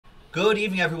Good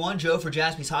evening, everyone. Joe for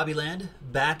Jaspys Hobbyland,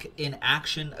 back in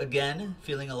action again.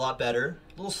 Feeling a lot better.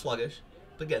 A little sluggish,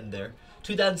 but getting there.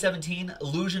 2017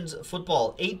 Illusions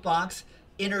Football 8-box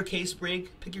inner case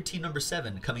break. Pick your team number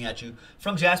 7 coming at you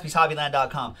from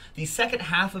JaspysHobbyland.com. The second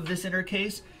half of this inner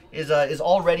case is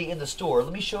already in the store.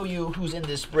 Let me show you who's in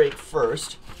this break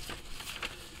first.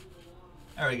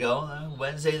 There we go.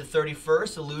 Wednesday the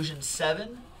 31st, Illusion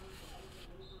 7.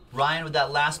 Ryan with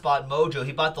that last spot mojo.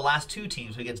 He bought the last 2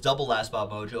 teams, so he gets double last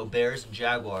spot mojo. Bears and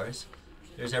Jaguars.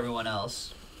 There's everyone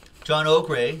else. John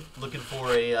Oakray looking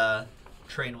for a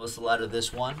train whistle out of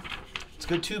this one. It's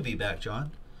good to be back,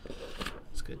 John.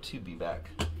 It's good to be back.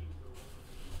 All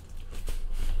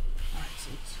right, so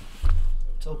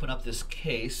let's open up this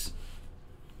case.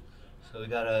 So we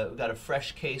got a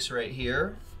fresh case right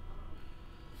here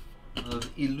of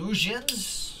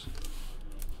Illusions.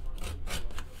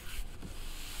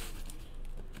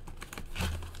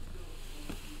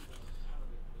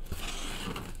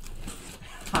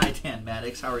 Hi, Dan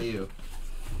Maddox. How are you?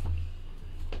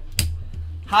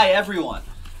 Hi, everyone.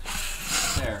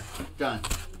 There. Done.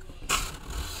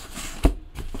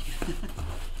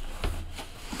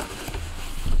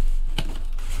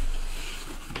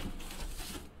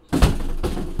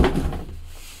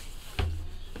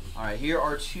 All right, here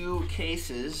are 2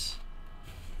 cases,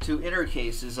 2 inner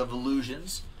cases of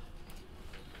Illusions.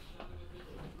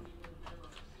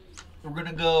 We're going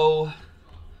to go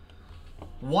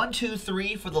 1, 2,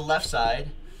 3 for the left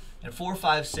side, and 4,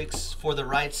 5, 6 for the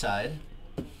right side.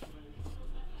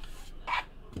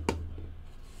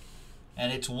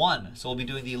 And it's 1, so we'll be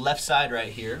doing the left side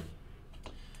right here.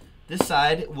 This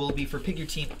side will be for Pick Your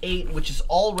Team 8, which is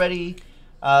already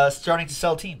starting to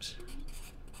sell teams.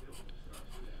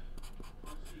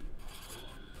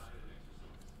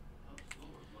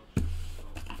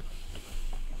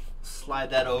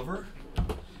 Slide that over.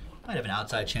 Might have an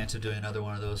outside chance of doing another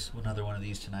one of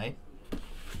these tonight.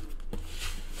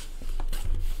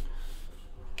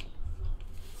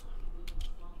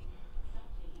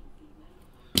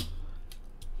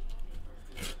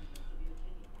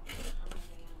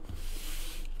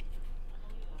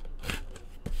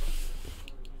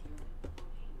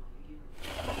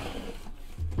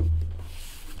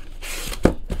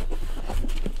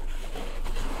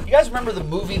 You guys remember the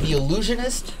movie The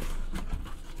Illusionist?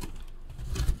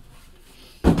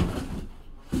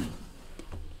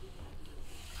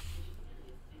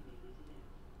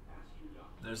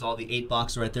 There's all the 8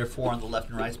 boxes right there, 4 on the left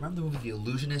and right. Remember the movie The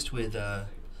Illusionist with, I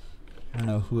don't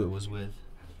know who it was with.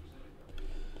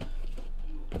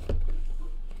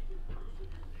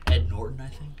 Ed Norton, I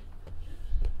think.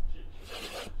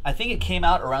 I think it came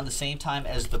out around the same time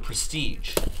as The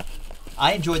Prestige.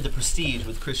 I enjoyed The Prestige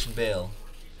with Christian Bale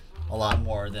a lot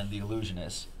more than The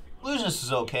Illusionist. Illusionist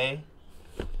is okay.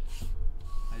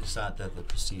 I just thought that The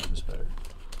Prestige was better.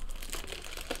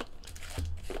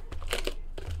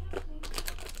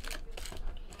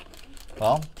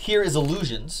 Well, here is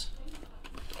Illusions.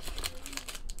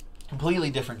 Completely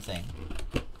different thing.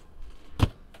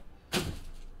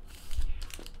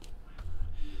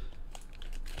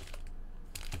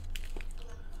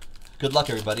 Good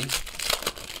luck, everybody.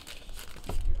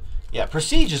 Yeah,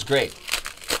 Prestige is great.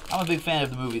 I'm a big fan of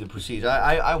the movie The Prestige.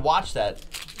 I watch that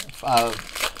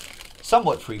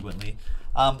somewhat frequently.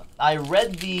 I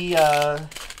read the...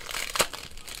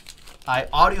 I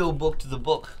audiobooked the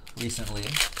book recently.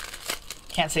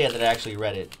 Can't say that I actually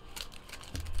read it.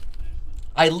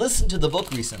 I listened to the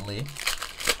book recently.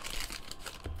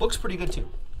 Book's pretty good too.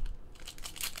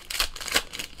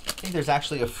 I think there's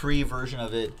actually a free version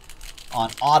of it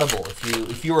on Audible.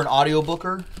 If you're an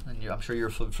audiobooker, and I'm sure you're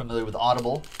familiar with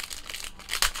Audible.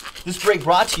 This break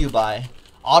brought to you by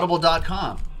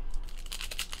Audible.com.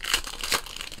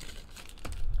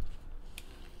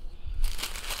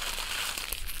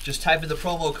 Just type in the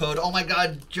promo code. Oh my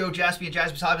God, Joe Jaspy and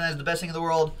Jaspys Hobbyland is the best thing in the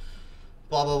world.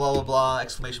 Blah, blah, blah, blah, blah.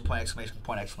 Exclamation point, exclamation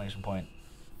point, exclamation point.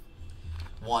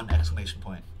 1 exclamation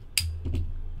point.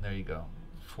 There you go.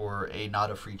 For a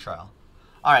not a free trial.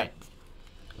 All right.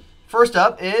 First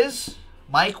up is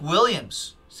Mike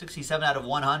Williams. 67 out of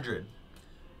 100.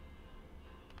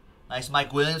 Nice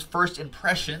Mike Williams. First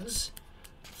impressions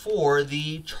for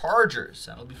the Chargers.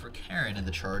 That'll be for Karen and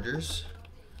the Chargers.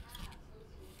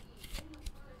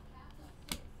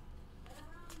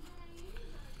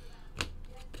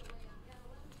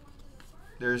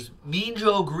 There's Mean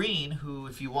Joe Green, who,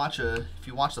 if you watch The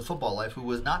Football Life, who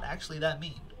was not actually that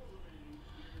mean.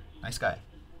 Nice guy.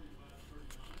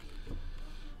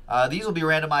 These will be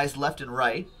randomized left and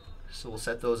right, so we'll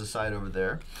set those aside over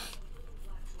there.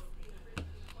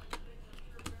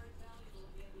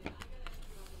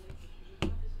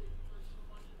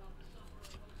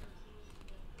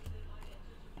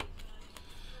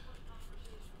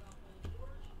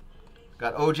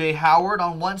 Got O.J. Howard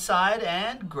on one side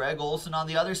and Greg Olsen on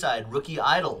the other side. Rookie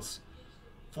idols.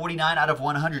 49 out of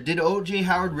 100. Did O.J.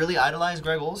 Howard really idolize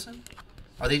Greg Olsen?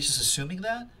 Are they just assuming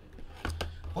that?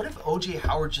 What if O.J.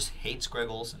 Howard just hates Greg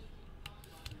Olsen?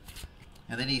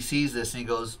 And then he sees this and he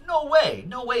goes, no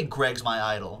way Greg's my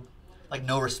idol. Like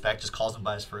no respect, just calls him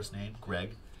by his first name,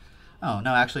 Greg. Oh,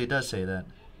 no, actually it does say that.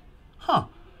 Huh.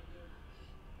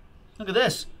 Look at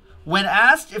this. When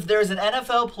asked if there's an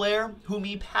NFL player whom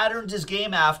he patterned his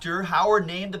game after, Howard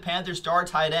named the Panthers star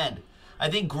tight end. I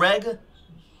think Greg,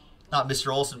 not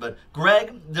Mr. Olsen, but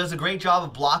Greg does a great job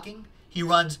of blocking. He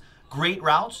runs great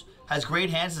routes, has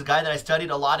great hands. He's a guy that I studied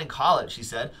a lot in college, he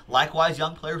said. Likewise,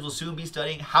 young players will soon be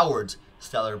studying Howard's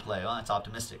stellar play. Well, that's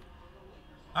optimistic.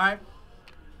 All right.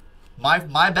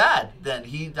 My bad, then.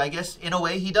 I guess, in a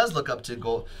way, he does look up to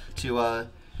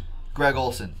Greg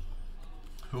Olsen.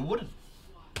 Who wouldn't?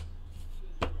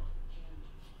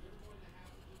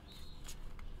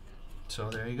 So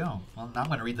there you go. Well, now I'm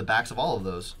going to read the backs of all of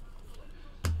those.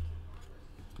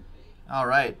 All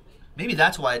right. Maybe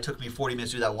that's why it took me 40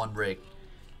 minutes to do that one break.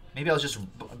 Maybe I was just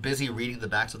busy reading the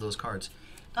backs of those cards.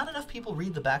 Not enough people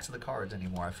read the backs of the cards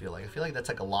anymore, I feel like. I feel like that's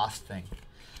like a lost thing.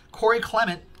 Corey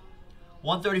Clement,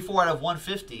 134 out of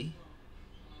 150.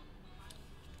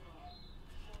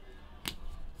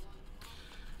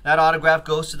 That autograph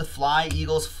goes to the Fly,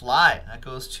 Eagles Fly. That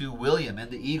goes to William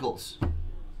and the Eagles.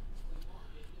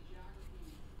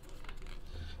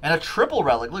 And a triple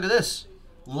relic. Look at this.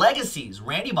 Legacies.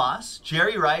 Randy Moss,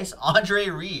 Jerry Rice, Andre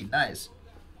Reed. Nice.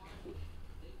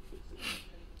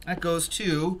 That goes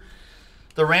to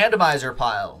the randomizer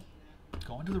pile.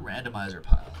 Going to the randomizer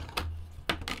pile.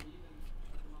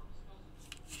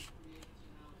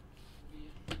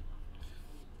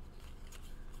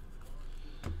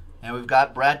 And we've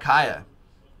got Brad Kaya.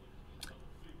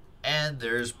 And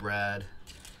there's Brad.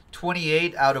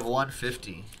 28 out of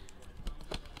 150.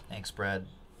 Thanks, Brad.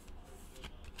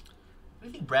 What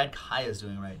do you think Brad Kaya is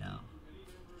doing right now?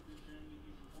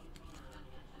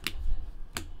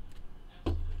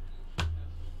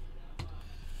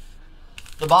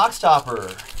 The box topper.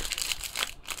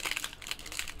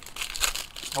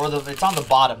 It's on the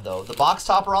bottom, though. The box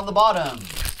topper on the bottom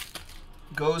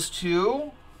goes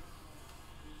to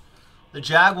the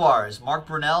Jaguars. Mark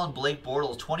Brunell and Blake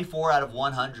Bortles. 24 out of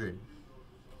 100.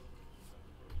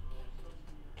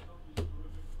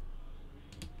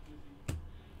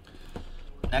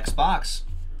 Next box.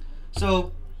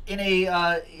 So in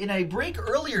a break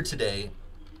earlier today,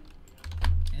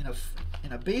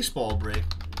 in a baseball break,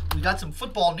 we got some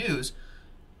football news,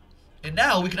 and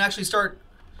now we can actually start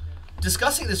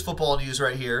discussing this football news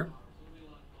right here.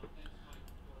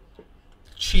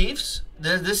 Chiefs.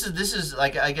 This is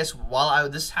like, I guess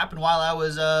this happened while I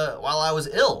was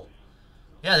ill.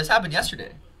 Yeah, this happened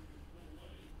yesterday.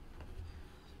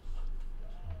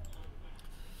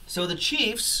 So the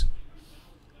Chiefs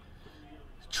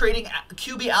trading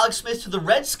QB Alex Smith to the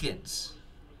Redskins.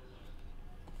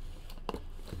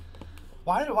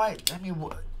 How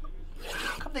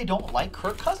come they don't like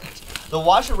Kirk Cousins? The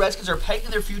Washington Redskins are pegging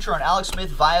their future on Alex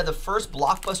Smith via the first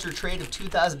blockbuster trade of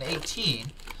 2018.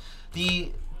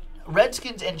 The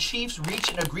Redskins and Chiefs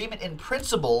reached an agreement in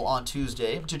principle on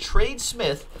Tuesday to trade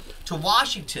Smith to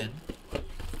Washington.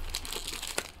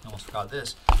 Almost forgot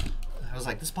this. I was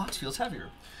like, this box feels heavier.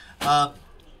 To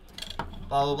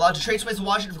trade Smith to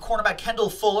Washington for cornerback Kendall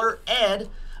Fuller and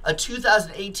a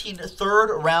 2018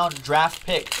 third-round draft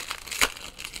pick.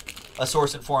 A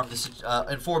source informed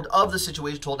of the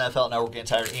situation told NFL Network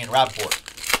insider Ian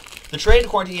Rappaport. The trade,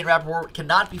 according to Ian Rappaport,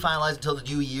 cannot be finalized until the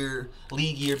new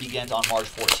league year begins on March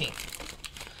 14th.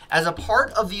 As a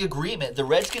part of the agreement, the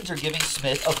Redskins are giving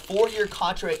Smith a 4-year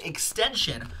contract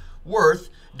extension worth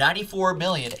 $94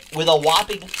 million, with a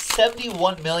whopping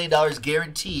 $71 million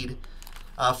guaranteed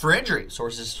for injury,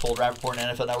 sources told Rappaport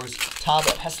and NFL Network's Tom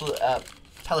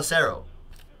Pelissero.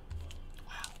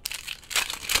 Wow.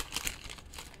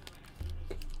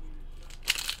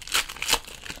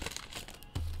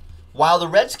 While the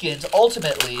Redskins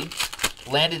ultimately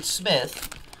landed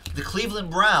Smith, the Cleveland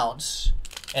Browns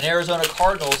and Arizona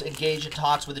Cardinals engaged in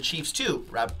talks with the Chiefs too,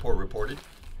 Rappaport reported.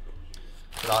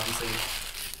 But obviously,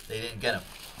 they didn't get him.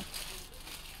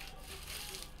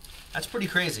 That's pretty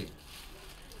crazy.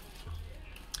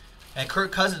 And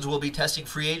Kirk Cousins will be testing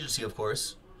free agency, of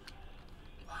course.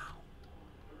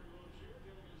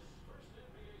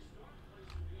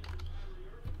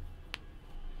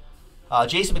 Wow.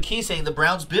 Jason McKee saying the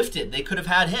Browns biffed it. They could have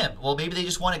had him. Well, maybe they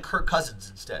just wanted Kirk Cousins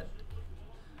instead.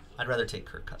 I'd rather take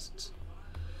Kirk Cousins.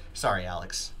 Sorry,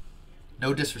 Alex.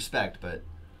 No disrespect, but...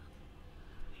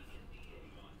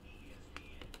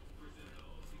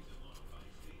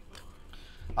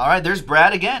 All right, there's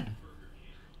Brad again.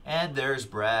 And there's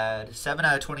Brad. 7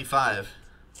 out of 25.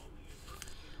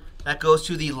 That goes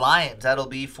to the Lions. That'll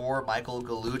be for Michael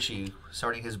Gallucci,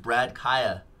 starting his Brad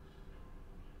Kaya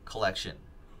collection.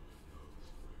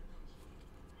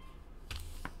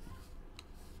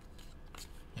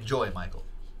 Enjoy, Michael.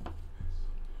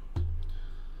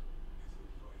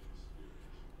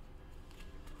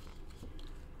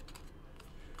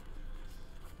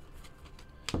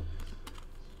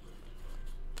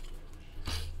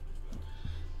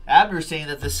 Abner saying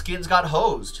that the Skins got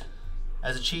hosed.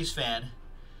 As a Chiefs fan,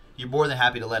 you're more than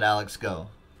happy to let Alex go.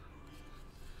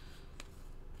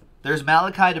 There's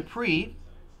Malachi Dupree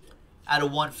out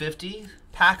of 150.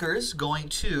 Packers going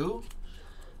to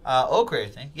Okray, I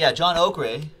think. Yeah, John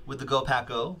Okray with the Go Pack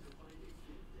Go.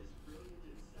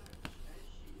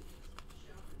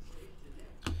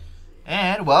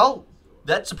 And, well,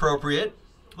 that's appropriate.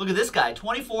 Look at this guy.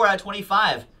 24 out of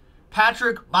 25.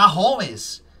 Patrick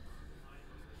Mahomes.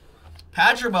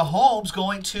 Patrick Mahomes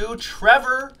going to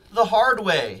Trevor the Hard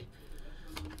Way.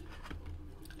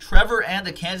 Trevor and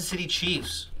the Kansas City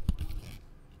Chiefs.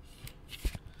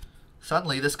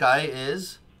 Suddenly, this guy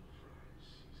is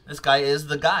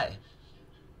the guy.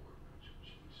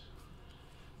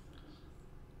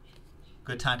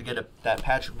 Good time to get that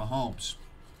Patrick Mahomes.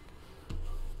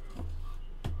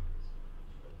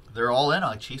 They're all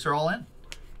in. Chiefs are all in.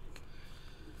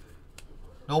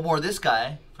 No more of this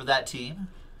guy for that team.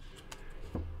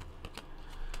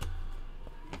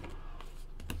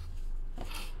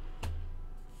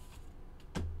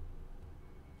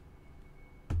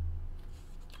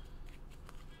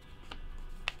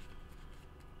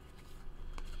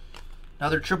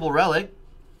 Another triple relic.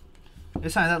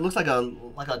 This time that looks like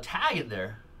a tag in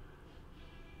there.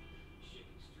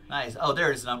 Nice. Oh,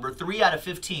 there is number 3 out of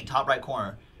 15, top right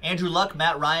corner. Andrew Luck,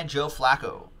 Matt Ryan, Joe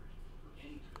Flacco.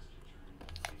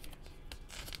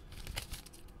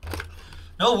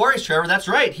 No worries, Trevor. That's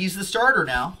right. He's the starter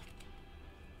now.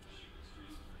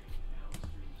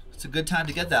 It's a good time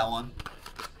to get that one.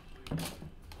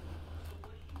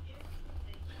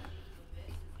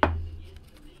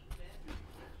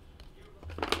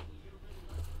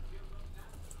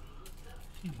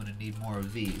 I'm going to need more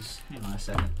of these. Hang on a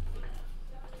second.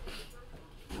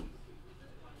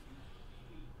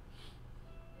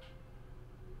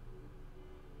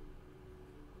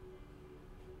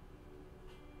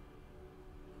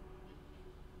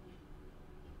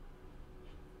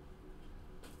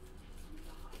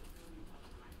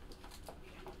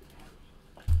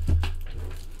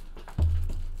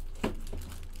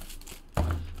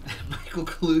 Michael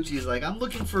Gallucci is like, I'm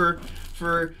looking for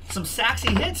some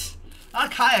saxy hits. Not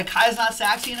Kaya. Kaya's not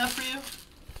sexy enough for you?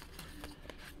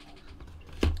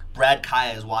 Brad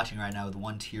Kaya is watching right now with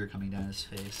one tear coming down his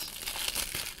face.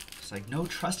 It's like, no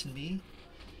trust in me,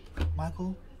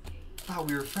 Michael? I thought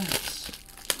we were friends.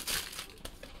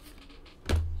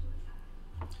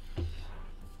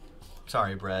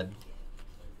 Sorry, Brad.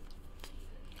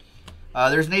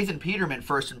 There's Nathan Peterman,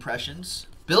 first impressions.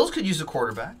 Bills could use a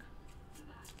quarterback.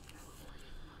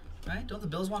 Right? Don't the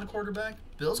Bills want a quarterback?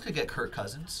 Bills could get Kirk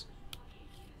Cousins.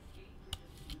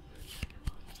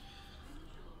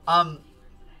 Are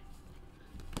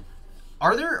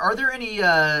there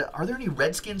any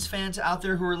Redskins fans out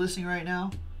there who are listening right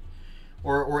now,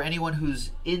 or anyone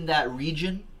who's in that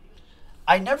region?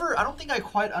 I don't think I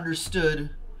quite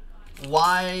understood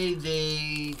why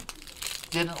they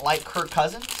didn't like Kirk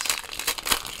Cousins.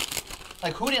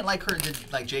 Like, who didn't like Kirk? Did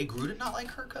Jay Gruden not like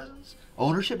Kirk Cousins?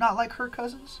 Ownership not like Kirk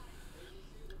Cousins?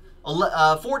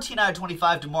 14 out of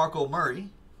 25, DeMarco Murray.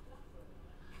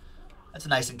 That's a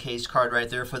nice encased card right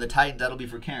there for the Titans. That'll be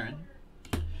for Karen.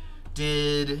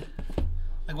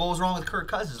 What was wrong with Kirk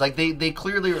Cousins? Like, they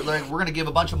clearly were like, we're going to give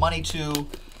a bunch of money to,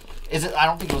 I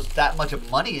don't think it was that much of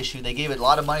a money issue. They gave a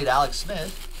lot of money to Alex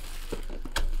Smith.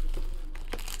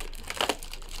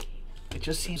 It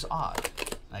just seems odd,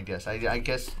 I guess. I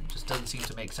guess it just doesn't seem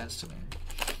to make sense to me.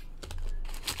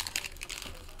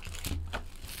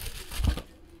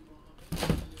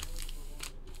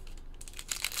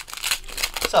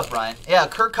 What's up, Brian? Yeah,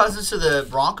 Kirk Cousins to the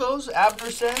Broncos,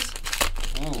 Abner says.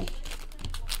 Ooh.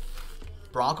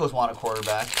 Broncos want a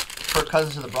quarterback. Kirk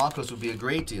Cousins to the Broncos would be a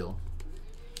great deal.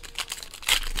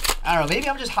 I don't know. Maybe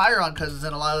I'm just higher on Cousins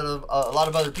than a lot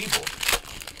of other people.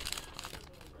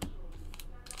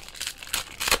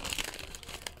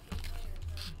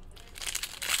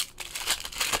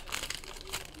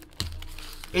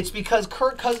 It's because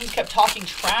Kirk Cousins kept talking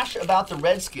trash about the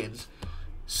Redskins,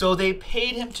 so they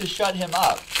paid him to shut him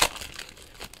up.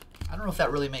 I don't know if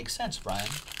that really makes sense, Brian.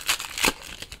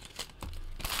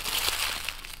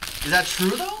 Is that true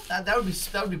though? That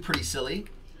would be pretty silly.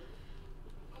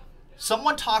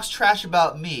 Someone talks trash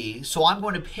about me, so I'm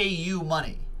going to pay you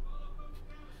money.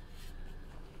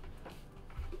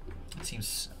 It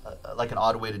seems like an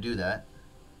odd way to do that.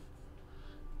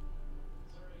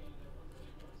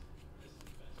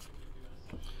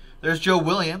 There's Joe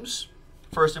Williams.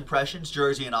 First impressions,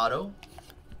 jersey and auto.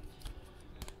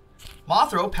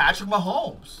 Mothro, Patrick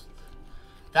Mahomes.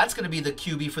 That's going to be the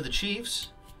QB for the Chiefs.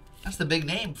 That's the big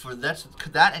name for that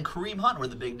and Kareem Hunt were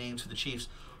the big names for the Chiefs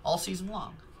all season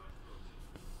long.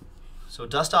 So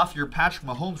dust off your Patrick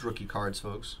Mahomes rookie cards,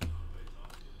 folks.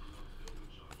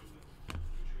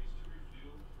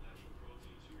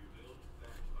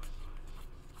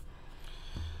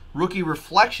 Rookie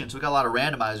reflections. We got a lot of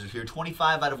randomizers here.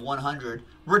 25 out of 100.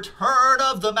 Return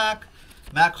of the Mac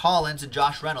Hollins and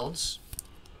Josh Reynolds.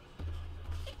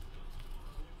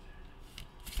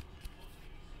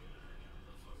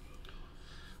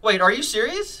 Wait, are you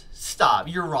serious? Stop.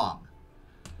 You're wrong.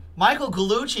 Michael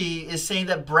Gallucci is saying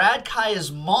that Brad Kaya's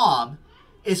mom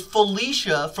is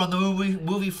Felicia from the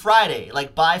movie Friday.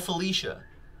 Like, bye, Felicia.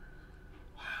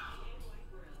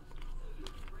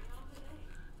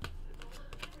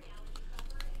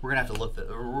 We're gonna have to look.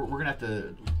 We're gonna have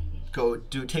to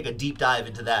take a deep dive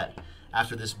into that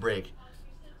after this break.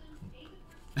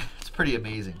 It's pretty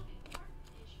amazing.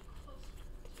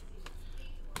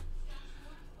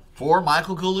 For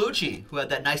Michael Gallucci, who had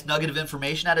that nice nugget of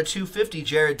information out of 250,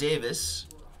 Jared Davis.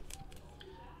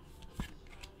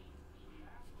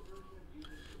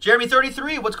 Jeremy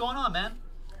 33, what's going on, man?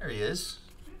 There he is.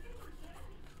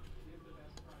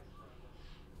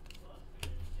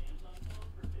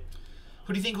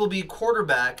 Who do you think will be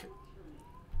quarterback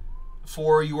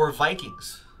for your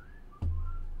Vikings?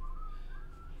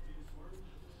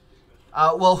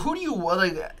 Well, who do you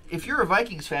like? If you're a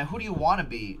Vikings fan, who do you want to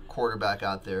be quarterback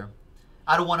out there?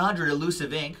 Out of 100,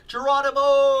 Elusive Ink,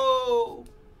 Geronimo.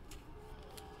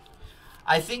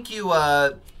 I think you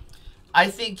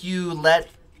let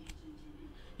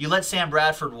Sam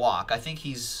Bradford walk. I think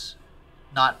he's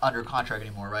not under contract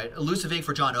anymore, right? Elusive Ink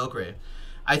for John Oakrey.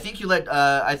 I think you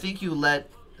let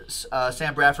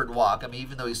Sam Bradford walk. I mean,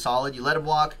 even though he's solid, you let him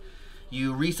walk.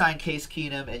 You re-sign Case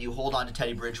Keenum and you hold on to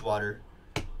Teddy Bridgewater.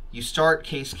 You start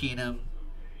Case Keenum,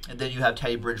 and then you have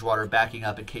Teddy Bridgewater backing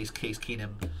up in case Case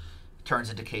Keenum turns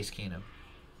into Case Keenum.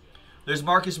 There's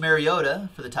Marcus Mariota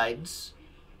for the Titans.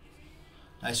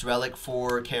 Nice relic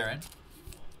for Karen.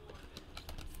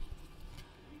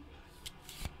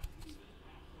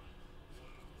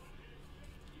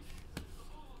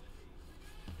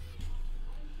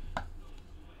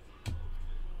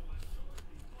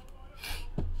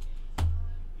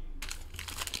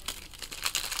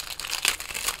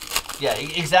 Yeah,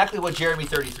 exactly what Jeremy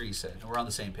 33 said. We're on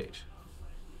the same page.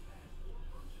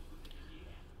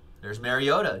 There's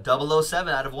Mariota,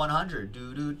 007 out of 100.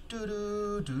 Do do do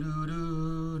do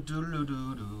do do do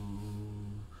do do.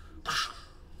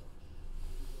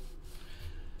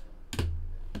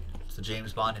 It's the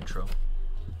James Bond intro.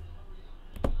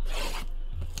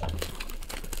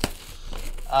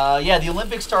 Yeah, the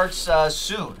Olympics starts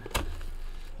soon.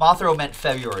 Mothro meant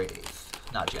February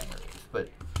 8th, not January 8th, but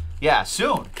yeah,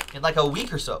 soon, in like a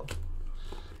week or so.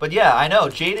 But yeah, I know,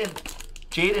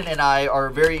 Jaden and I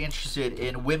are very interested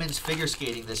in women's figure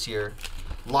skating this year.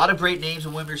 A lot of great names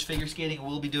in women's figure skating.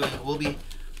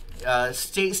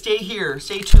 Stay here,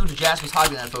 stay tuned to Jaspys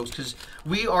Hobbyland, folks, because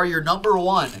we are your number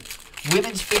one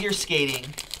women's figure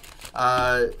skating,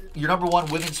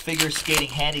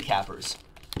 handicappers,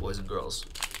 boys and girls.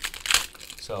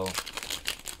 So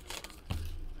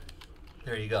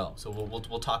there you go. So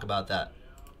we'll talk about that.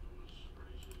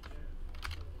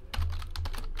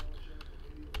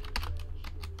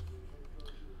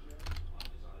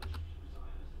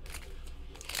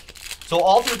 So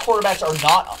all three quarterbacks are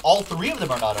not. All three of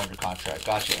them are not under contract.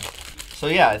 Gotcha. So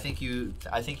yeah, I think you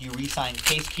re-signed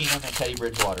Case Keenum and Teddy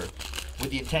Bridgewater with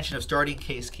the intention of starting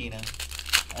Case Keenum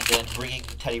and then bringing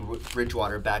Teddy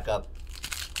Bridgewater back up.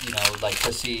 You know, like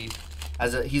to see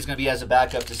he's going to be as a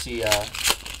backup to see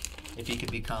if he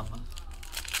could become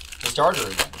the starter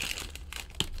again.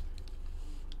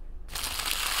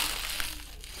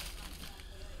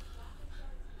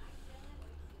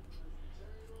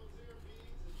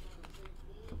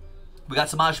 We got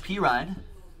Samaj Pirine,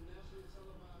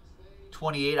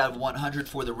 28 out of 100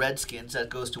 for the Redskins. That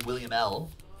goes to William L.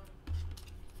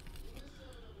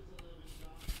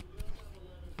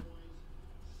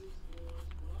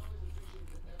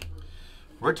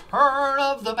 Return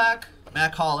of the Mac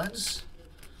Hollins.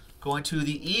 Going to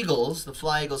the Eagles, the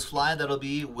Fly Eagles Fly. That'll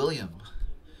be William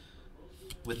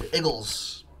with the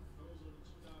Eagles.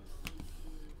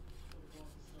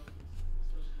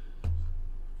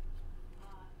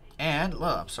 And And,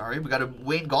 I'm sorry, we got a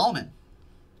Wayne Gallman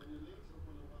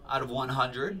out of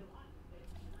 100.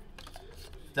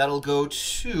 That'll go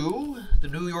to the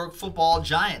New York Football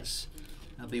Giants.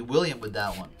 That'll be William with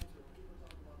that one.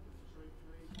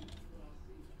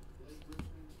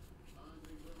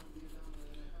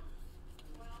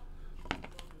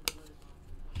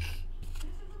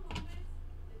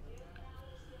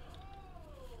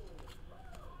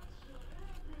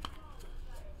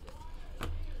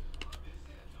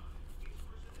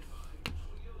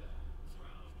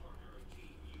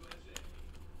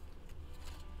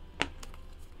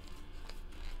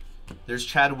 There's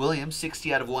Chad Williams,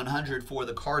 60 out of 100 for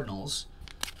the Cardinals.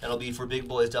 That'll be for Big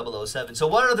Boys 007. So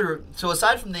what other? So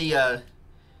aside from the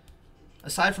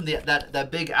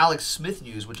that big Alex Smith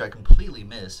news, which I completely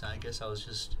missed. I guess I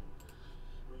was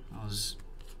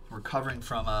recovering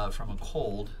from a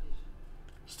cold,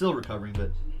 still recovering,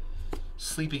 but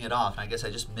sleeping it off. And I guess I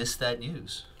just missed that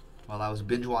news while I was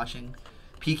binge watching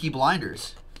Peaky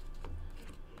Blinders,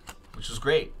 which was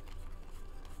great.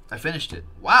 I finished it.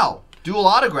 Wow, dual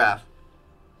autograph.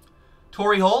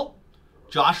 Torrey Holt,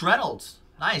 Josh Reynolds.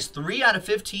 Nice. 3 out of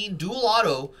 15 dual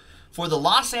auto for the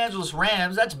Los Angeles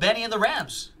Rams. That's Benny and the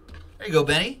Rams. There you go,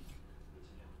 Benny.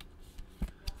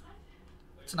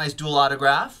 It's a nice dual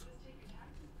autograph.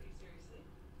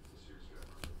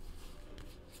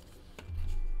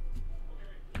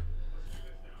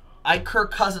 I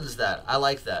Kirk Cousins that. I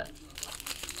like that.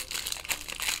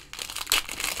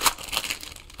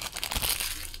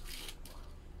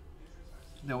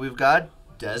 Then we've got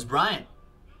Dez Bryant.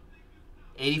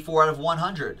 84 out of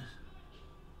 100.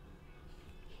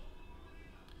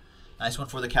 Nice one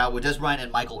for the Cowboys. Dez Bryant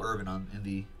and Michael Irvin in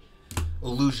the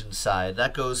illusion side.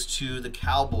 That goes to the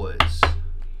Cowboys.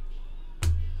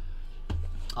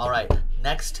 All right,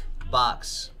 next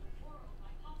box.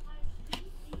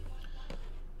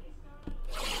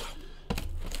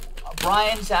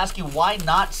 Brian's asking, why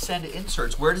not send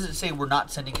inserts? Where does it say we're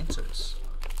not sending inserts?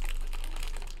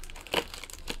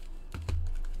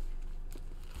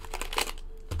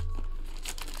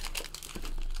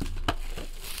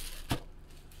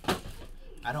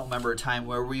 I don't remember a time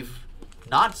where we've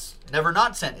never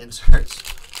not sent inserts.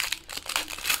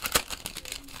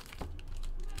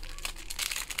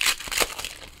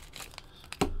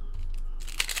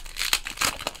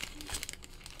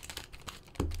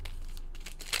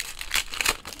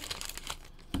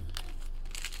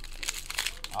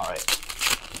 All right.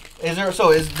 Is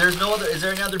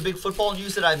there any other big football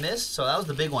news that I missed? So that was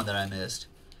the big one that I missed.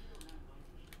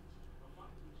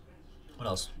 What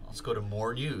else? Let's go to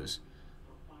more news.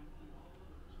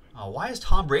 Oh, why is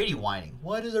Tom Brady whining?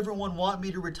 Why does everyone want me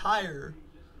to retire?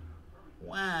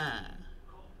 Why?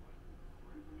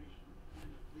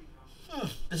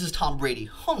 This is Tom Brady.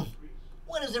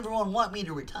 Why does everyone want me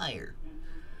to retire?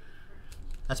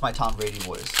 That's my Tom Brady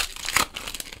voice.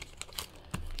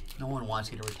 No one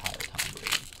wants you to retire, Tom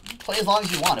Brady. Play as long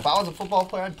as you want. If I was a football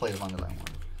player, I'd play as long as I want.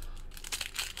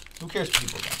 Who cares what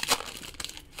people think?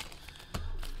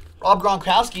 Rob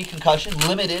Gronkowski, concussion,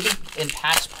 limited in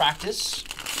pass practice.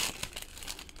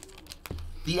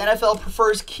 The NFL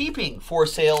prefers keeping for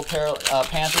sale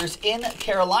Panthers in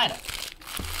Carolina.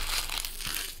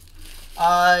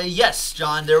 Yes,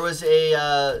 John. There was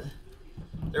a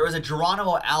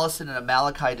Geronimo Allison and a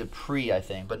Malachi Dupree, I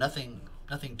think, but nothing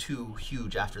too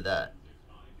huge after that.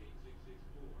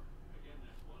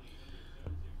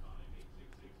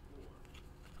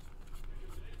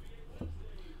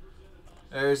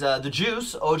 There's the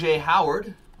Juice, O.J.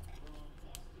 Howard.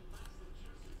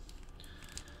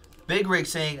 Big Rig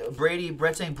saying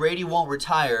Brett saying Brady won't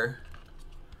retire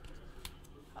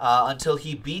until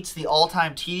he beats the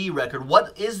all-time TD record.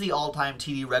 What is the all-time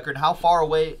TD record? How far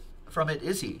away from it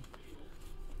is he?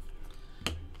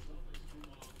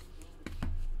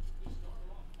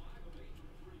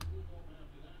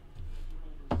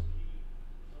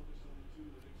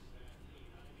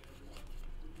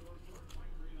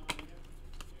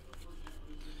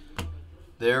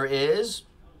 There is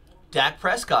Dak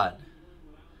Prescott.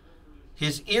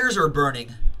 His ears are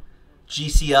burning.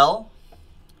 GCL.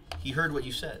 He heard what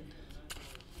you said.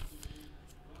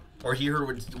 Or he heard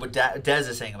what Dez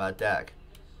is saying about Dak.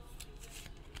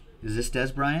 Is this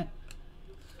Dez Bryant?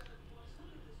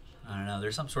 I don't know.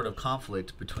 There's some sort of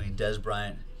conflict between Dez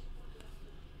Bryant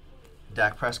and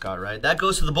Dak Prescott, right? That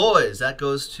goes to the boys. That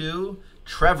goes to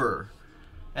Trevor.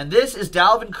 And this is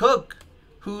Dalvin Cook,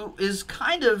 who is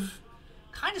kind of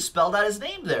spelled out his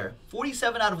name there.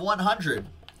 47 out of 100.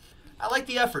 I like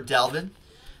the effort, Dalvin.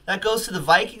 That goes to the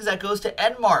Vikings. That goes to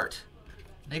Edmart.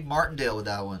 Nick Martindale with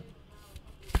that one.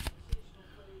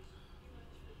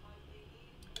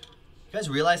 You guys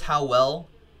realize how well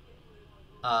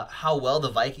how well the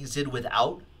Vikings did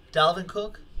without Dalvin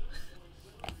Cook.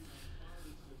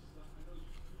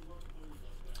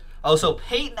 Oh, so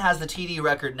Peyton has the TD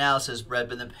record now, says Brett,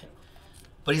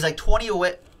 but he's like 20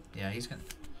 away. Yeah, he's gonna.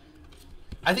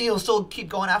 I think he'll still keep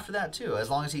going after that too, as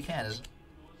long as he can.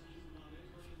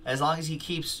 As long as he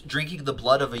keeps drinking the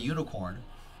blood of a unicorn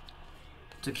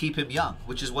to keep him young,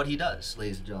 which is what he does,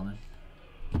 ladies and gentlemen.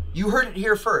 You heard it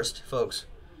here first, folks.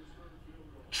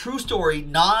 True story,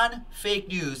 non-fake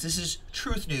news. This is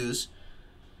truth news.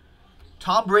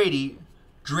 Tom Brady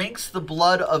drinks the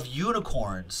blood of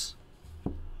unicorns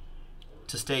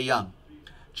to stay young.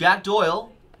 Jack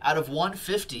Doyle, out of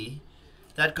 150,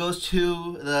 that goes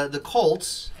to the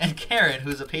Colts, and Karen,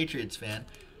 who's a Patriots fan.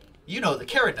 You know that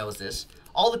Karen knows this.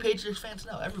 All the Patriots fans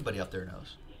know. Everybody up there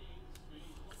knows.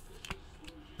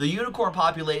 The unicorn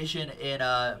population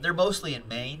they're mostly in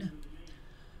Maine,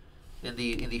 in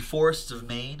the forests of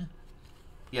Maine.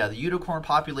 Yeah, the unicorn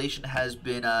population has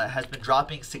been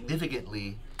dropping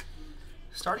significantly,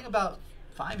 starting about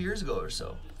 5 years ago or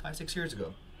so, 5-6 years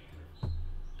ago.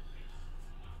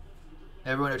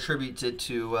 Everyone attributes it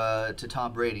to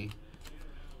Tom Brady.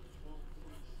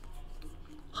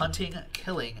 Hunting,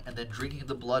 killing, and then drinking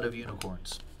the blood of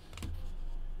unicorns.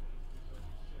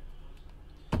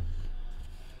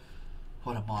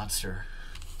 What a monster.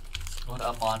 What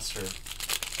a monster.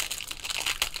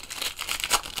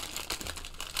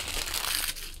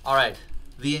 All right.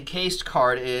 The encased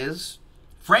card is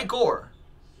Frank Gore.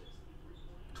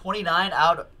 23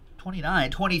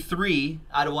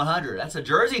 out of 100. That's a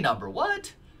jersey number.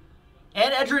 What?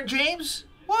 And Edgerrin James?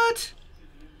 What?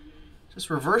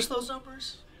 Just reverse those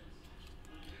numbers?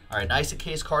 All right, nice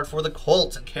encased card for the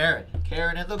Colts and Karen.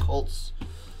 Karen and the Colts.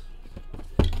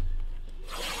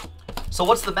 So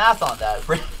what's the math on that?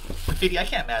 Brady, I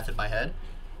can't math in my head.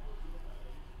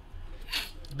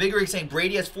 Big Rig saying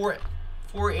Brady has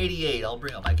 488. I'll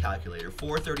bring up my calculator.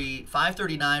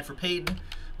 539 for Peyton,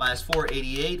 minus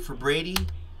 488 for Brady.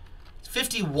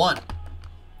 51.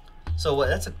 So what?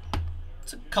 That's a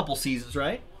couple seasons,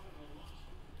 right?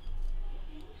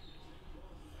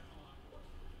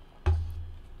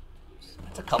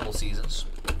 That's a couple seasons.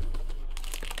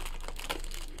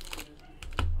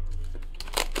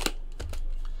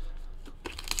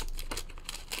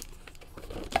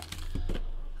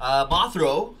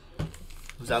 Mothro,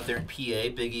 who's out there in PA,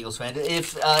 big Eagles fan.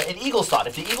 If an Eagles thought,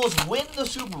 if the Eagles win the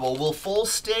Super Bowl, will Foles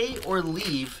stay or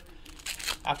leave?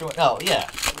 After no, yeah,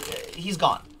 he's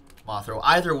gone. Mothro.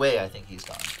 Either way, I think he's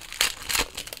gone.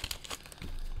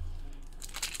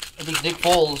 I think Nick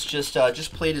Foles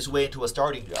just played his way into a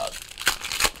starting job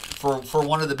for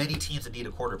one of the many teams that need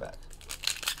a quarterback.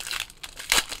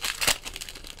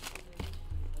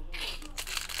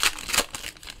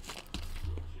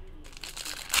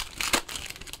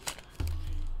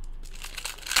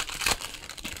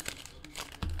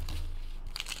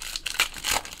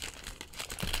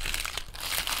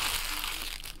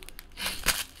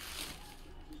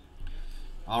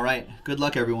 All right. Good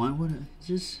luck, everyone. What is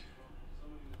this?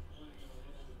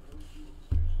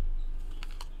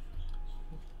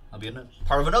 I'll be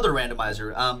part of another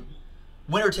randomizer.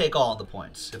 Winner take all on the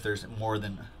points if there's more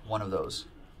than one of those.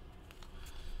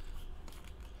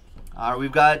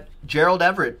 We've got Gerald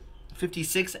Everett,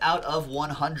 56 out of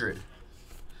 100.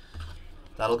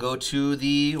 That'll go to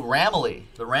the Ramley,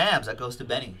 the Rams. That goes to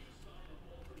Benny.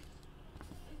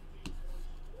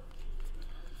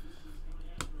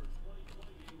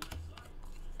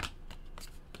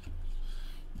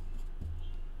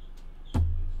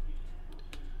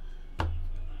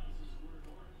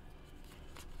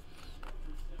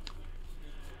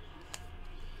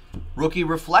 Rookie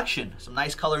Reflection. Some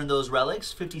nice color in those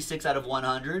relics. 56 out of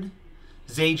 100.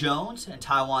 Zay Jones and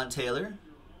Tywan Taylor.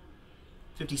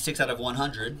 56 out of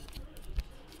 100.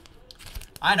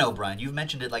 I know, Brian. You've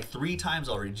mentioned it like 3 times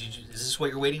already. Is this what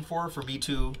you're waiting for me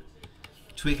to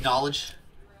acknowledge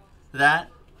that?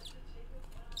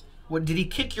 What, did he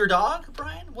kick your dog,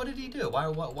 Brian? What did he do?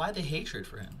 Why the hatred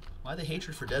for him? Why the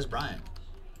hatred for Des Bryant?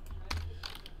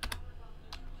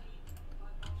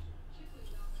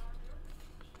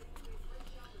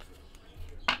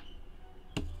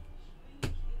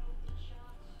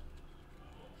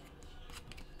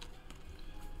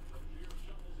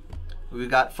 We've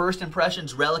got First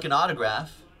Impressions Relic and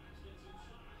Autograph.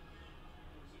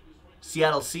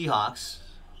 Seattle Seahawks.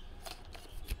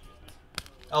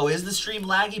 Oh, is the stream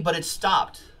laggy? But it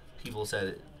stopped. People said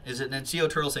it. Is it? And CO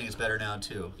Turtle saying it's better now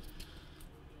too.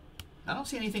 I don't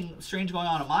see anything strange going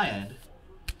on my end.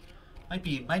 Might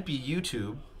be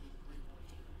YouTube.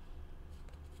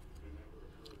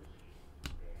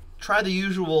 Try the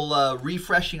usual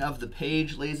refreshing of the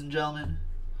page, ladies and gentlemen.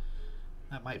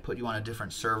 That might put you on a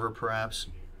different server, perhaps.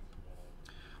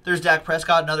 There's Dak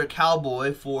Prescott, another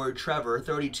Cowboy for Trevor,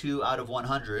 32 out of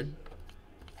 100.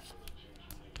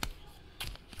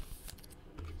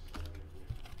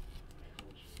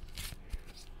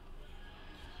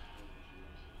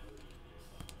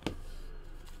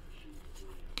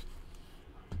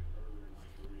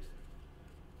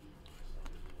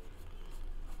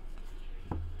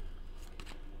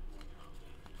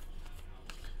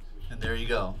 And there you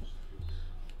go.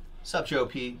 Sup, Joe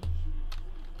P?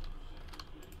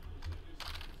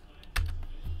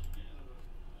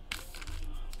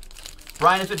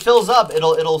 Brian, if it fills up,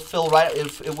 it'll fill right.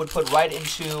 It would put right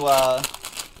into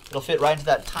it'll fit right into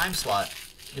that time slot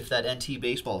if that NT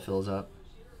baseball fills up.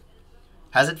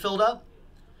 Has it filled up?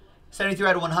 73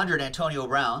 out of 100. Antonio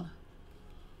Brown.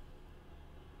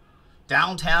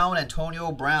 Downtown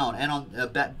Antonio Brown, and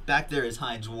on back there is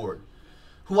Hines Ward,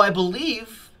 who I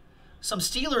believe some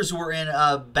Steelers were in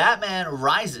Batman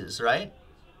Rises, right?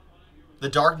 The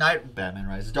Dark Knight Batman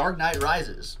Rises. Dark Knight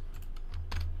Rises.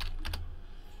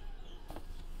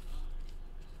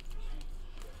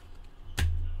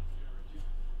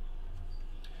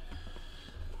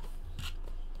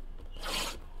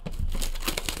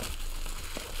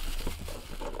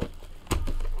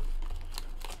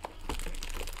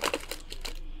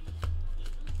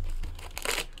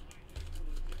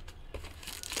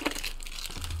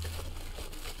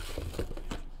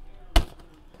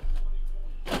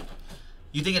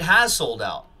 You think it has sold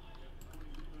out?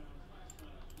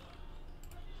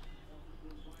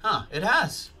 Huh, it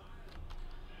has.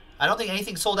 I don't think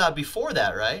anything sold out before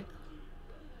that, right?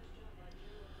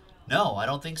 No, I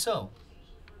don't think so.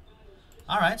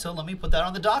 All right, so let me put that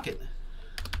on the docket.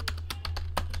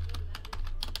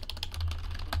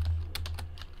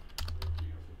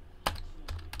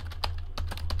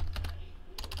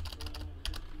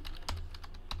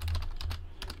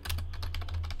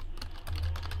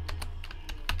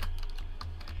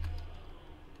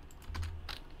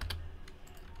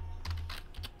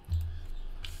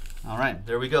 All right,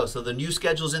 there we go. So the new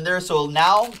schedule's in there. So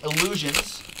now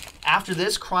Illusions. After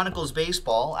this, Chronicles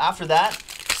Baseball. After that,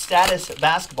 Status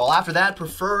Basketball. After that,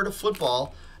 Preferred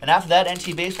Football. And after that,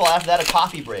 NT Baseball. After that, a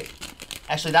coffee break.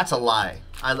 Actually, that's a lie.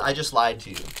 I just lied to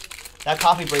you. That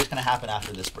coffee break is going to happen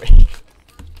after this break.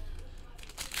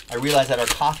 I realize that our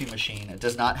coffee machine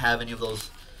does not have any of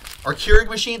those. Our Keurig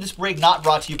machine, this break not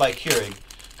brought to you by Keurig,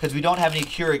 because we don't have any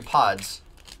Keurig pods.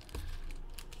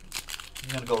 I'm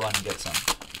going to go run and get some.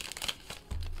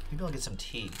 Maybe I'll get some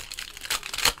tea.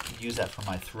 Use that for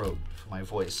my throat, for my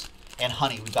voice. And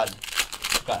honey. We've got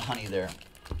honey there.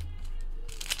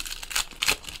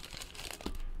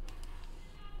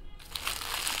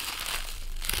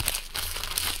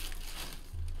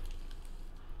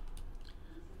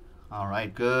 All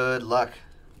right, good luck.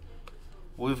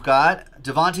 We've got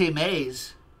Devontae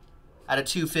Mays at a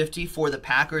 250 for the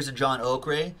Packers and John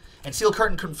Okray. And Steel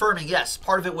Curtain confirming, yes,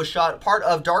 part of it was shot, part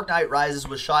of Dark Knight Rises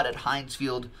was shot at Heinz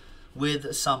Field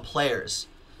with some players.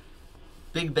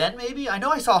 Big Ben, maybe? I know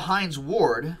I saw Hines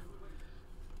Ward.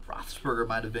 Roethlisberger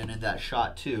might have been in that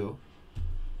shot, too.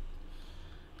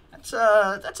 That's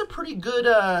a pretty good,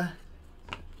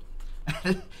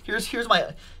 here's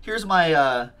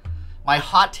my my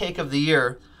hot take of the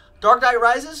year. Dark Knight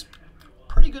Rises,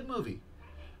 pretty good movie.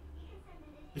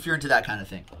 If you're into that kind of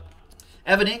thing.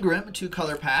 Evan Ingram,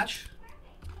 2-color patch.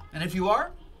 And if you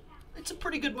are, it's a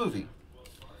pretty good movie.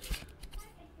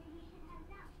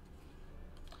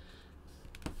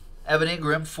 Evan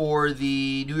Ingram for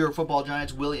the New York Football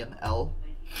Giants, William L.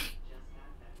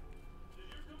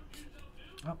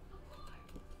 Oh, go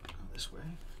this way.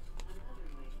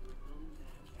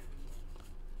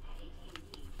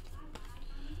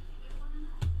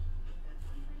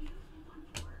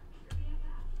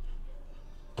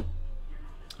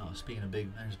 Oh, speaking of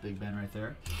big, there's Big Ben right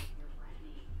there.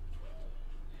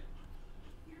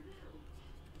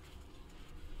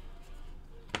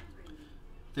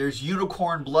 There's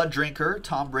Unicorn Blood Drinker,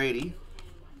 Tom Brady.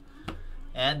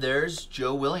 And there's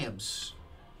Joe Williams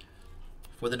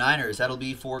for the Niners. That'll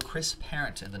be for Chris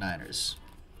Parent and the Niners.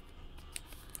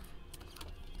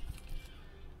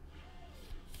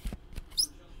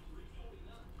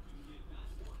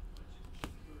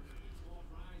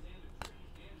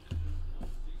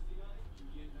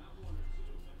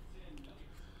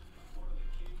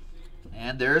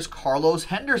 And there's Carlos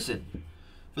Henderson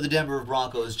for the Denver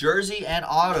Broncos. Jersey and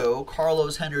auto,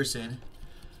 Carlos Henderson.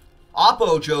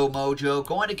 Oppo Joe Mojo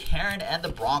going to Karen and the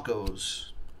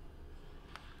Broncos.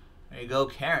 There you go,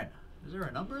 Karen. Is there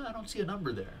a number? I don't see a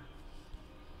number there.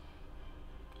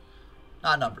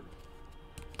 Not numbered.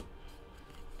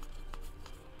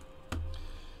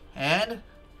 And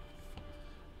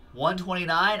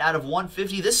 129 out of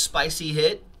 150. This spicy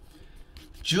hit.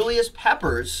 Julius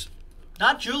Peppers.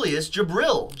 Not Julius,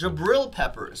 Jabril. Jabril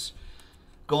Peppers.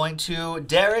 Going to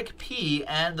Derek P.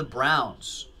 and the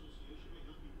Browns.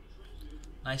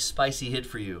 Nice spicy hit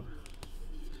for you.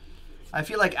 I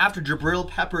feel like after Jabril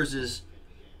Peppers'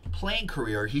 playing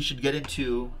career, he should get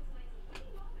into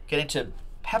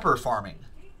pepper farming.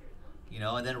 You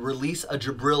know, and then release a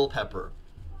Jabril Pepper.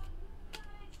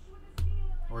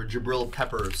 Or Jabril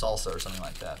Pepper salsa or something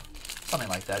like that. Something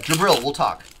like that. Jabril, we'll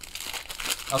talk.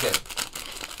 Okay.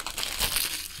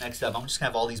 Next up, I'm just going to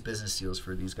have all these business deals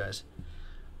for these guys.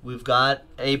 We've got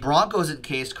a Broncos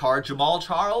encased card. Jamal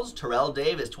Charles, Terrell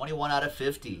Davis, 21 out of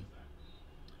 50.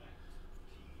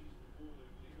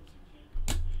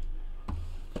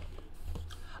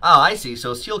 Oh, I see.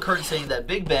 So Steel Curtain saying that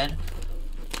Big Ben,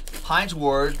 Hines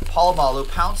Ward, Polamalu,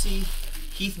 Pouncey,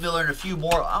 Heath Miller, and a few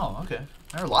more. Oh, okay.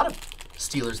 There are a lot of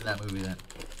Steelers in that movie then.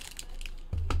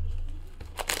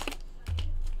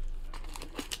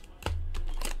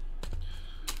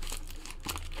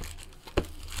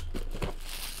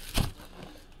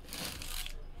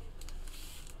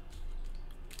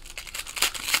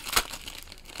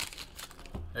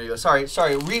 There you go. Sorry.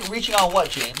 Reaching on what,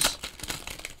 James?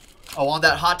 Oh, on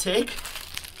that hot take?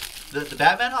 The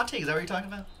Batman hot take? Is that what you're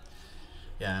talking about?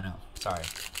 Yeah, I know. Sorry.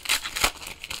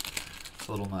 It's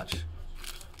a little much.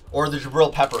 Or the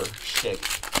Jabril Pepper shtick.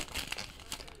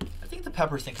 I think the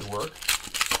Peppers thing could work.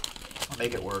 I'll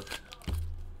make it work.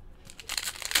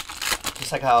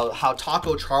 Just like how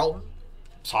Taco Charlton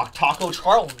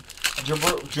and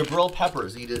Jabril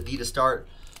Peppers need to start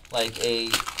like a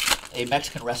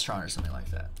Mexican restaurant or something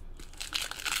like that.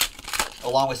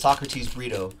 Along with Socrates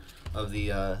Brito of the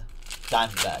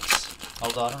Diamondbacks.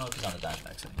 Although I don't know if he's on the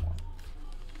Diamondbacks anymore.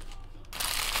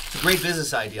 It's a great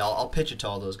business idea. I'll pitch it to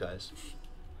all those guys.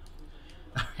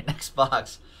 All right, next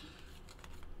box.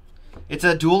 It's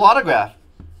a dual autograph.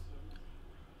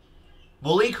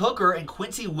 Malik Hooker and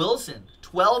Quincy Wilson.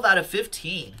 12 out of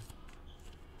 15.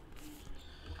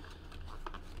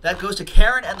 That goes to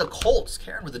Karen and the Colts.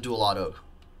 Karen with the dual auto.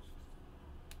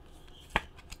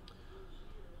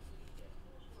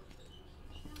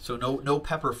 So no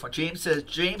pepper. James has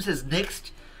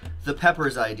nixed the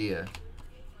Peppers idea.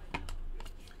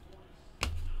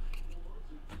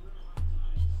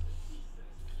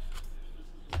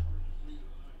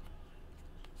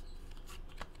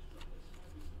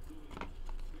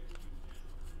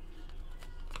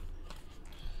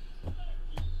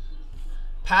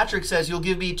 Patrick says you'll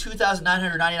give me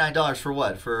 $2,999 for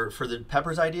what? For the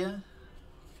Peppers idea?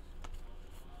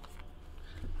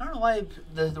 I don't know why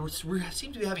we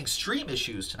seem to be having stream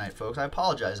issues tonight, folks. I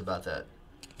apologize about that.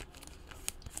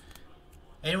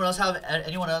 Anyone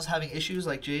else having issues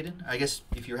like Jaden? I guess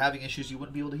if you're having issues, you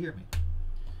wouldn't be able to hear me.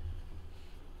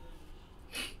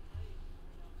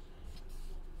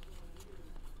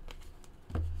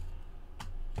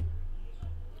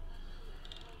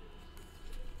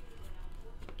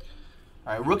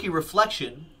 All right, rookie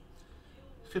reflection,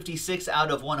 56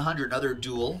 out of 100, another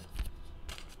duel.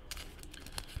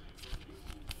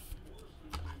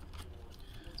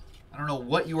 I don't know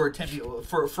what you were attempting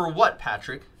for what,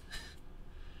 Patrick?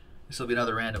 This will be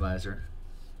another randomizer.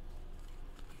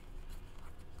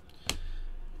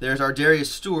 There's our Darius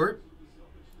Stewart,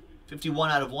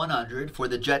 51 out of 100 for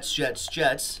the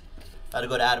Jets. That'll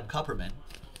go to Adam Kupperman.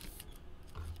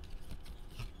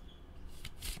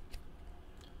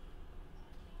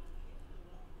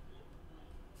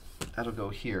 That'll go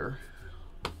here.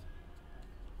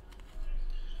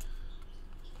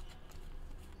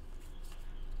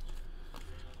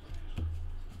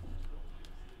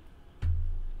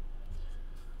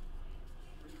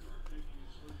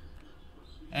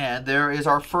 And there is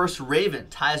our first Raven,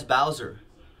 Tyus Bowser,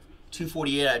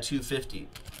 248 out of 250.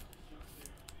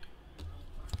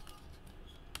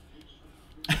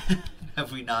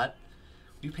 Have we not?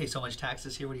 We pay so much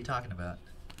taxes here. What are you talking about?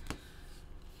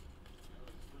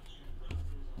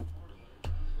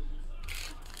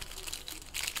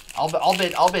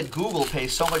 I'll bet Google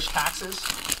pays so much taxes.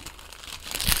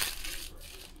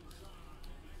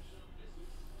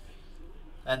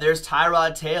 And there's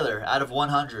Tyrod Taylor out of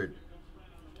 100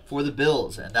 for the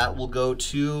Bills, and that will go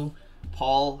to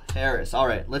Paul Harris. All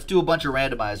right, let's do a bunch of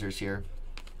randomizers here.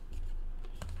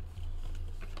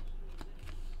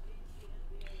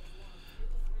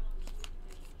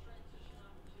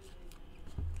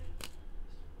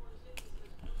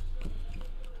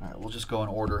 All right, we'll just go in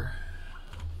order.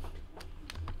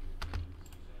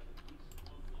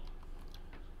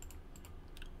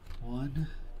 One,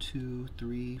 2,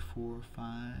 3, 4,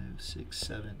 5, 6,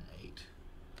 7, 8.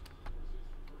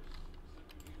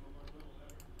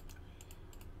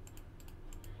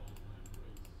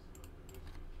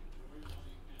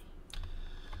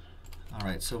 All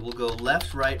right, so we'll go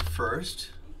left, right first.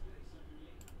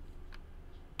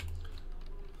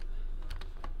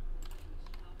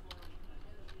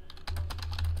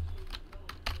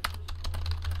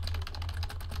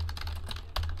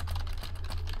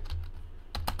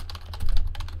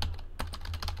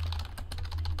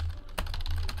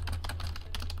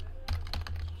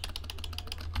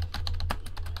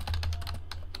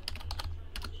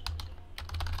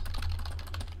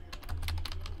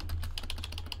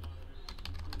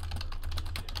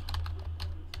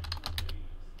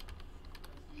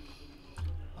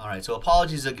 All right, so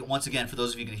apologies once again for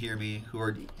those of you who can hear me, who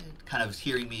are kind of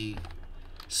hearing me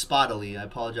spottily. I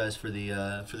apologize for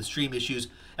the stream issues.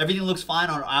 Everything looks fine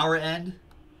on our end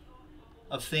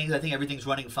of things. I think everything's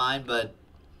running fine, but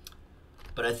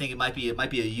I think it might be a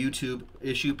YouTube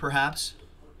issue perhaps.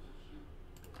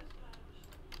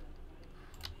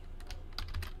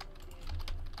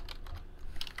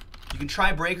 You can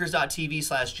try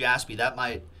breakers.tv/Jaspy. That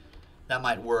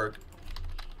might work.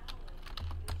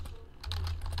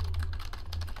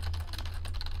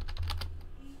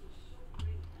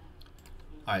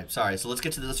 All right, sorry. So let's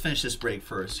finish this break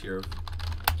first here.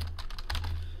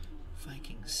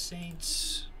 Vikings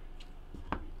Saints.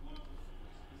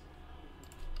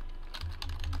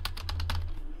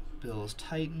 Bills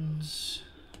Titans.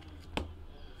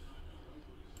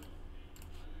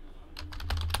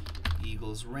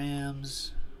 Eagles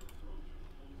Rams.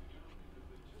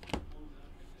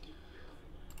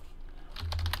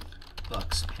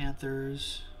 Bucks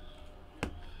Panthers.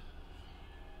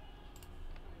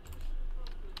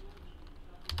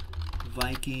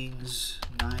 Vikings,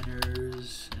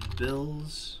 Niners, and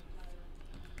Bills.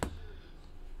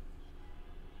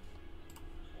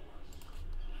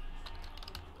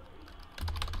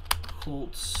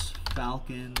 Colts,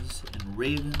 Falcons, and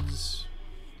Ravens.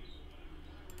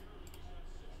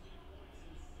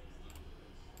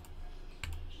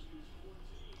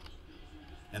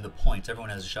 And the points.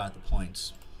 Everyone has a shot at the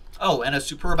points. Oh, and a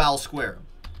Superb Owl Square.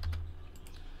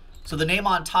 So the name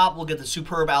on top will get the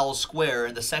Superb Owl Square,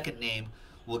 and the second name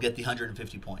will get the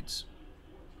 150 points.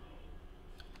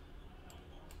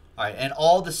 All right, and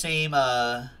all the same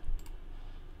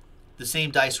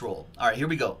dice roll. All right, here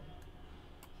we go.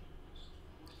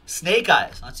 Snake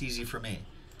Eyes. That's easy for me.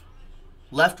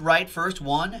 Left, right first,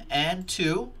 1 and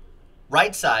 2.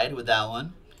 Right side with that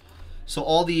one. So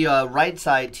all the right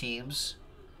side teams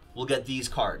will get these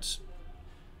cards.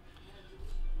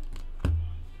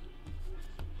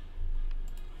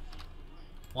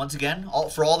 Once again,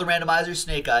 for all the randomizers,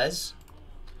 Snake Eyes.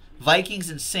 Vikings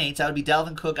and Saints, that would be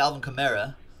Dalvin Cook, Alvin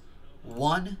Kamara.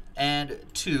 1 and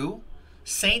 2.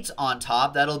 Saints on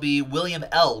top, that'll be William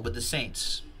L. with the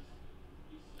Saints.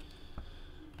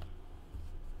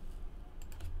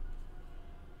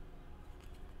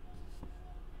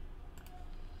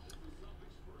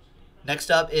 Next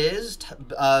up is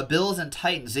Bills and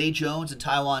Titans, Zay Jones and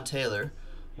Tywan Taylor.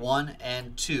 1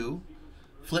 and 2.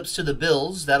 Flips to the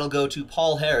Bills. That'll go to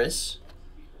Paul Harris.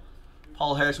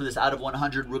 Paul Harris with his out of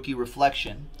 100 rookie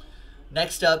reflection.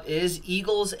 Next up is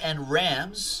Eagles and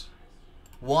Rams.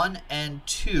 1 and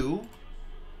 2.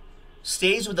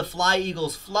 Stays with the Fly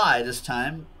Eagles Fly this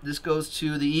time. This goes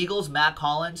to the Eagles, Matt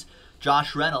Collins,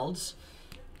 Josh Reynolds.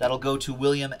 That'll go to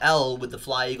William L. with the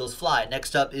Fly Eagles Fly.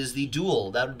 Next up is the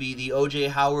duel. That would be the O.J.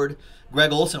 Howard,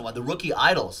 Greg Olsen one, the rookie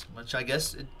idols, which I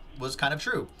guess it was kind of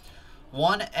true.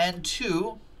 1 and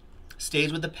 2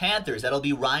 stays with the Panthers. That'll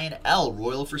be Ryan L.,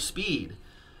 Royal for Speed,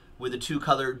 with a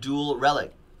 2-color dual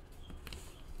relic.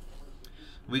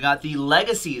 We got the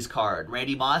Legacies card.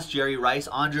 Randy Moss, Jerry Rice,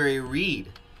 Andre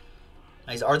Reed.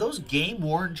 Nice. Are those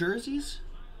game-worn jerseys?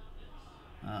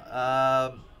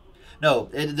 No.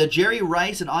 The Jerry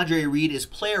Rice and Andre Reed is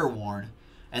player-worn.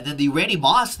 And then the Randy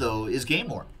Moss, though, is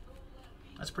game-worn.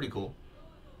 That's pretty cool.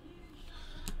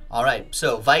 All right,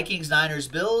 so Vikings, Niners,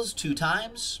 Bills, 2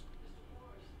 times.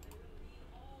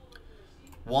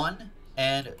 1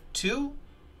 and 2.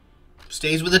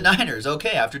 Stays with the Niners.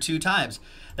 Okay, after 2 times.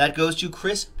 That goes to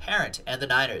Chris Parent and the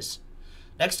Niners.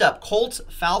 Next up, Colts,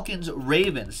 Falcons,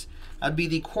 Ravens. That would be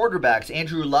the quarterbacks,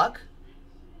 Andrew Luck,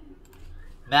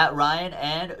 Matt Ryan,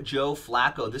 and Joe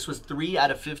Flacco. This was 3 out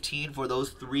of 15 for those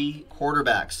 3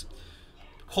 quarterbacks.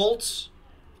 Colts,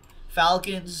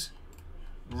 Falcons,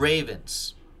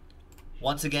 Ravens.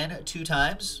 Once again, 2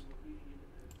 times.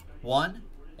 1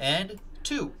 and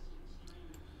 2.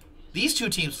 These 2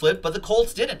 teams flipped, but the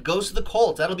Colts didn't. Goes to the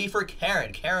Colts. That'll be for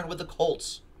Karen. Karen with the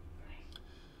Colts.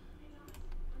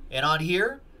 And on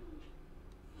here,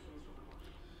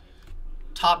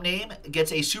 top name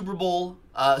gets a Super Bowl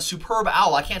Superb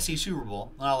Owl. I can't see Super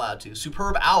Bowl. I'm not allowed to.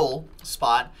 Superb Owl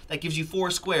spot. That gives you 4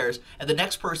 squares. And the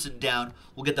next person down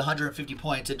will get the 150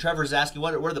 points. And Trevor's asking,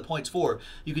 what are the points for?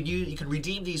 You can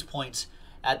redeem these points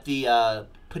at the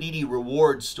Panini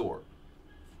Reward Store.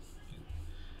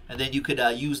 And then you could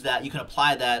use that. You can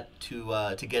apply that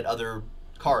to get other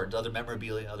cards, other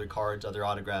memorabilia, other cards, other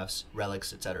autographs,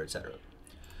 relics, etc., etc.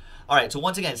 All right, so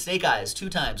once again, Snake Eyes 2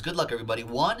 times. Good luck, everybody.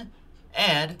 1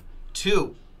 and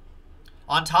 2.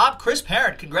 On top, Chris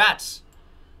Parent. Congrats.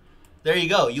 There you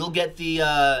go. You'll get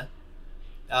the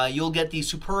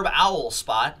Superb Owl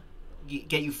spot.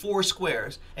 Get you 4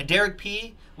 squares. And Derek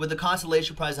P with the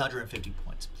consolation prize, 150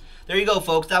 points. There you go,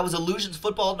 folks. That was Illusions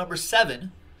Football number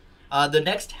 7. The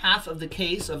next half of the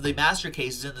case, of the master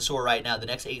case, is in the store right now. The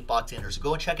next 8 box inners. So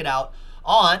go and check it out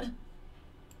on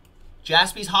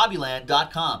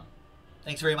JaspysHobbyland.com.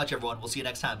 Thanks very much, everyone. We'll see you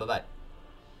next time. Bye-bye.